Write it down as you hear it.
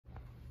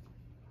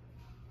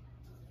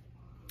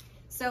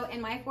So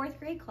in my 4th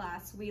grade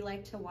class, we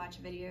like to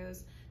watch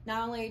videos,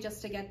 not only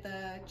just to get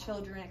the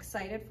children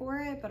excited for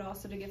it, but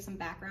also to give some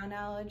background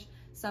knowledge.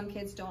 Some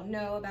kids don't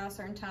know about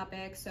certain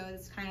topics, so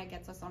this kind of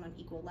gets us on an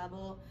equal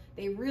level.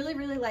 They really,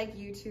 really like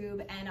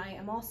YouTube, and I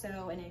am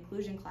also in an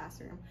inclusion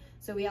classroom.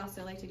 So we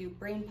also like to do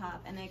Brain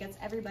Pop, and it gets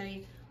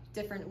everybody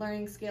different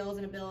learning skills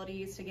and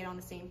abilities to get on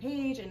the same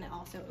page and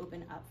also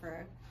open up for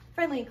a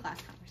friendly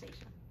class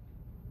conversation.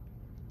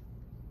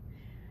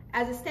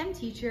 As a STEM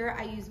teacher,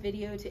 I use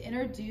video to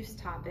introduce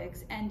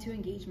topics and to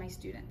engage my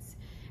students.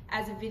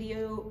 As a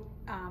video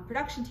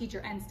production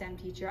teacher and STEM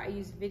teacher, I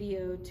use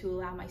video to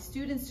allow my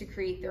students to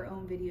create their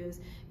own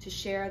videos to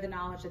share the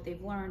knowledge that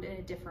they've learned in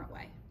a different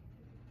way.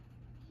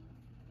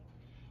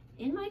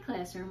 In my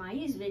classroom, I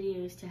use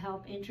videos to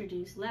help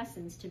introduce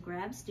lessons to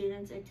grab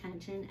students'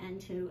 attention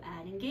and to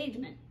add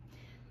engagement.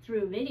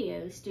 Through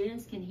videos,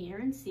 students can hear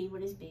and see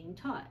what is being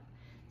taught.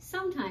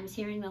 Sometimes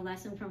hearing the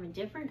lesson from a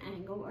different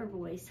angle or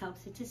voice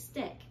helps it to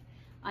stick.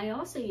 I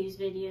also use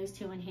videos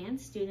to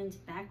enhance students'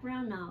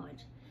 background knowledge.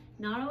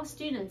 Not all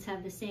students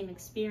have the same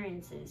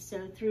experiences,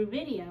 so through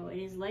video, it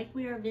is like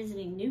we are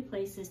visiting new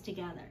places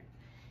together.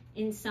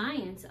 In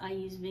science, I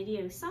use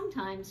videos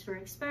sometimes for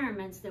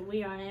experiments that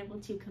we are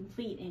unable to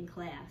complete in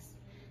class.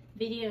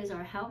 Videos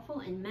are helpful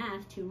in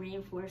math to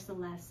reinforce the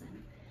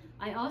lesson.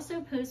 I also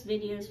post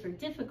videos for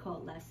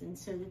difficult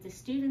lessons so that the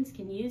students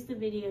can use the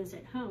videos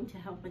at home to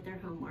help with their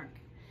homework.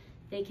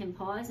 They can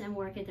pause and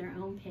work at their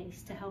own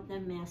pace to help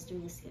them master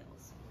the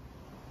skills.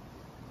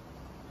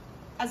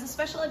 As a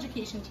special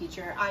education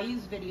teacher, I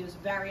use videos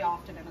very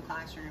often in the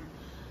classroom.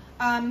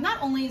 Not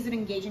only is it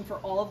engaging for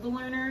all of the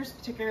learners,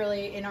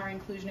 particularly in our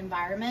inclusion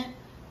environment,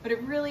 but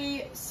it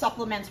really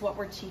supplements what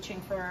we're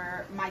teaching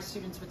for my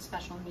students with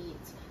special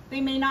needs.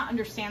 They may not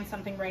understand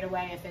something right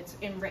away if it's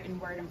in written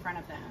word in front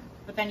of them,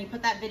 but then you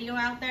put that video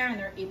out there and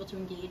they're able to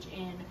engage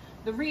in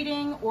the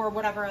reading or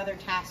whatever other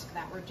task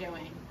that we're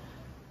doing.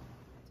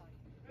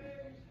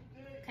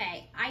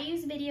 Okay, I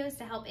use videos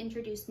to help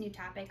introduce new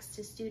topics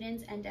to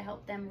students and to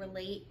help them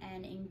relate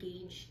and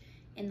engage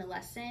in the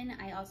lesson.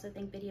 I also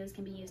think videos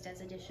can be used as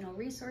additional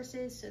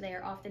resources, so they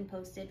are often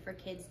posted for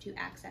kids to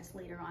access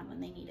later on when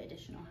they need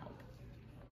additional help.